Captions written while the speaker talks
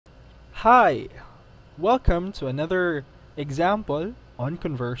Hi, welcome to another example on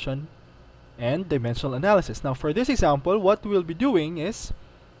conversion and dimensional analysis. Now for this example, what we'll be doing is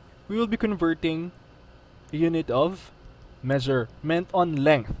we will be converting a unit of measurement on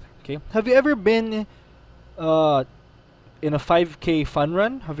length. Okay, have you ever been in a 5K fun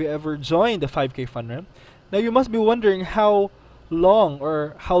run? Have you ever joined a 5K fun run? Now you must be wondering how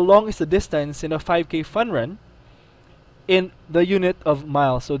long is the distance in a 5K fun run in the unit of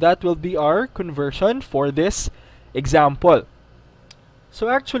miles. So that will be our conversion for this example. So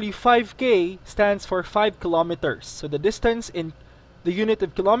actually 5K stands for 5 kilometers. So the distance in the unit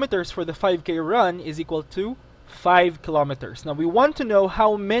of kilometers for the 5K run is equal to 5 kilometers. Now we want to know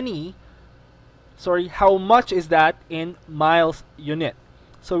how much is that in miles unit.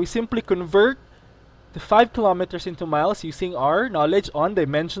 So we simply convert the 5 kilometers into miles using our knowledge on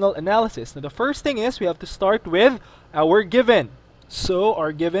dimensional analysis. Now the first thing is we have to start with our given. So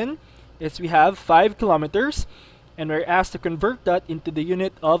our given is we have 5 kilometers and we're asked to convert that into the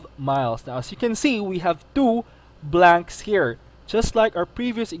unit of miles. Now as you can see, we have two blanks here. Just like our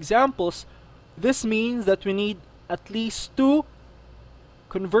previous examples, this means that we need at least two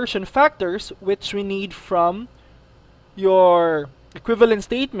conversion factors which we need from your equivalent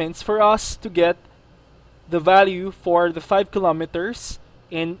statements for us to get the value for the 5 kilometers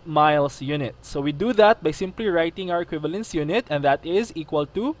in miles unit. So we do that by simply writing our equivalence unit, and that is equal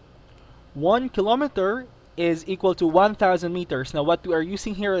to 1 kilometer is equal to 1,000 meters. Now what we are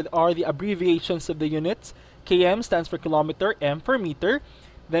using here are the abbreviations of the units. km stands for kilometer, m for meter.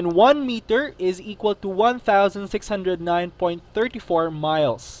 Then 1 meter is equal to 1,609.34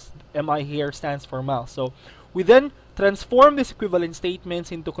 miles. mi here stands for miles. So we then transform these equivalent statements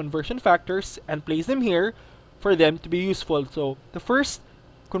into conversion factors and place them here for them to be useful. So the first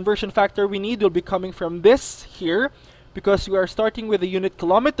conversion factor we need will be coming from this here, because we are starting with the unit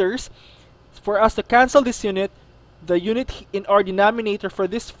kilometers. For us to cancel this unit, the unit in our denominator for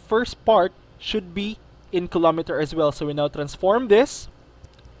this first part should be in kilometer as well. So we now transform this.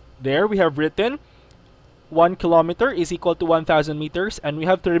 There we have written 1 kilometer is equal to 1,000 meters, and we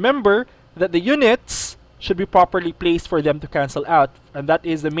have to remember that the units should be properly placed for them to cancel out, and that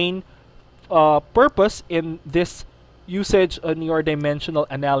is the main purpose in this usage on your dimensional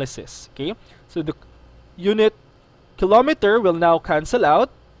analysis. Okay, so the unit kilometer will now cancel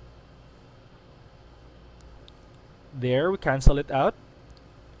out. There, we cancel it out.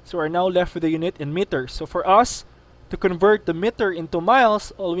 So we're now left with the unit in meters. So for us to convert the meter into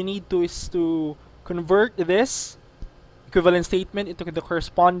miles, all we need to is to convert this equivalent statement into the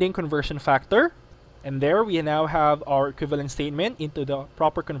corresponding conversion factor. And there we now have our equivalent statement into the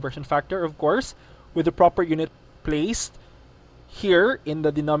proper conversion factor, of course, with the proper unit placed here in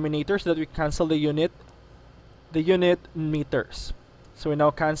the denominator so that we cancel the unit meters. So we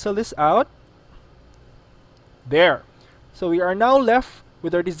now cancel this out. There. So we are now left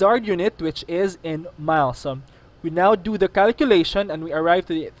with our desired unit, which is in miles. So we now do the calculation and we arrive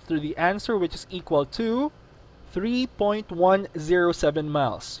to the answer, which is equal to 3.107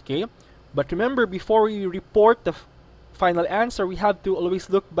 miles. Okay. But remember, before we report the final answer, we have to always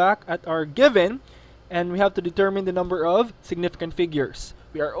look back at our given and we have to determine the number of significant figures.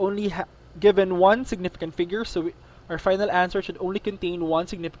 We are only given one significant figure, so our final answer should only contain one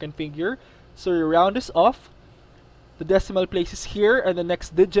significant figure. So we round this off. The decimal place is here and the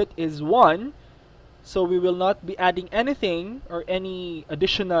next digit is 1. So we will not be adding anything or any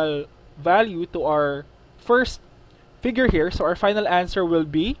additional value to our first figure here. So our final answer will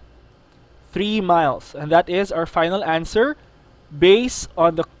be 3 miles, and that is our final answer based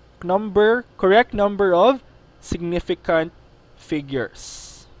on the correct number of significant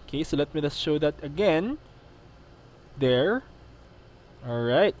figures. Okay, so let me just show that again. There.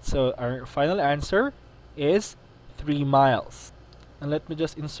 Alright, so our final answer is 3 miles. And let me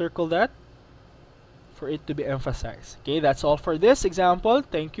just encircle that for it to be emphasized. Okay, that's all for this example.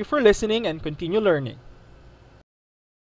 Thank you for listening and continue learning.